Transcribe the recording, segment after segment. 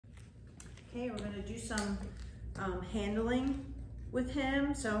Okay, we're gonna do some handling with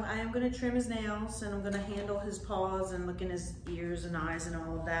him. So I am gonna trim his nails and I'm gonna handle his paws and look in his ears and eyes and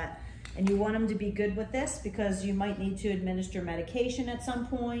all of that. And you want him to be good with this because you might need to administer medication at some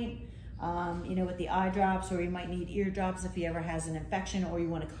point, you know, with the eye drops, or you might need ear drops if he ever has an infection, or you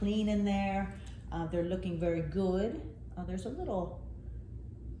wanna clean in there. They're looking very good. There's a little,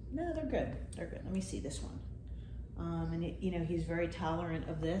 no, they're good. They're good. Let me see this one. And you know, he's very tolerant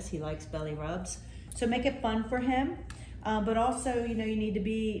of this. He likes belly rubs. So make it fun for him. But also, you know, you need to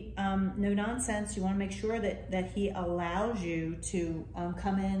be no nonsense. You want to make sure that he allows you to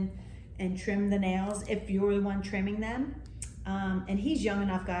come in and trim the nails if you're the one trimming them. And he's young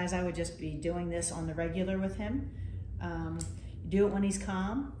enough, guys, I would just be doing this on the regular with him. Do it when he's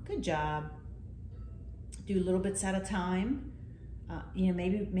calm. Good job. Do little bits at a time. You know,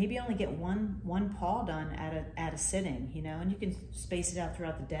 maybe only get one paw done at a sitting, you know, and you can space it out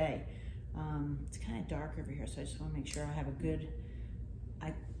throughout the day. It's kind of dark over here, so I just want to make sure I have a good,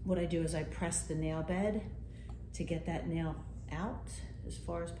 what I do is I press the nail bed to get that nail out as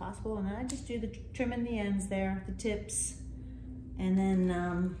far as possible, and then I just do the trimming the ends there, the tips, and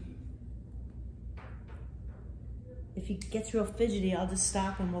then if he gets real fidgety, I'll just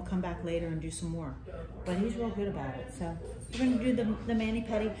stop and we'll come back later and do some more. But he's real good about it. So we're gonna do the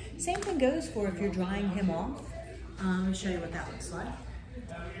mani-pedi. Same thing goes for if you're drying him off. Let me show you what that looks like.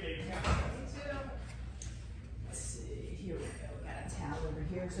 Let's see, here we go. We got a towel over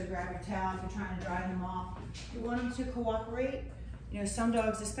here. So grab your towel if you're trying to dry him off. You want him to cooperate. You know, some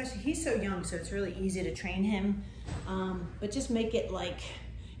dogs, especially, he's so young, so it's really easy to train him. But just make it like,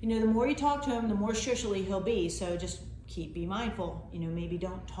 you know, the more you talk to him, the more shushly he'll be. So just be mindful. You know, maybe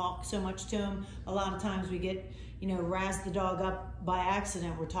don't talk so much to him. A lot of times we get, you know, razz the dog up by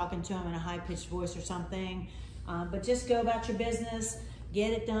accident. We're talking to him in a high-pitched voice or something. But just go about your business,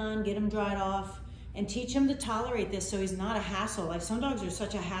 get it done, get him dried off, and teach him to tolerate this so he's not a hassle. Like, some dogs are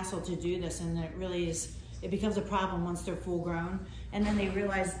such a hassle to do this, and it really is, it becomes a problem once they're full grown. And then they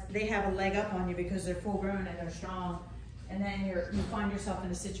realize they have a leg up on you because they're full grown and they're strong. And then you find yourself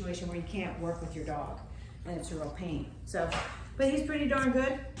in a situation where you can't work with your dog, and it's a real pain. So, but he's pretty darn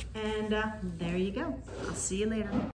good, and there you go. I'll see you later.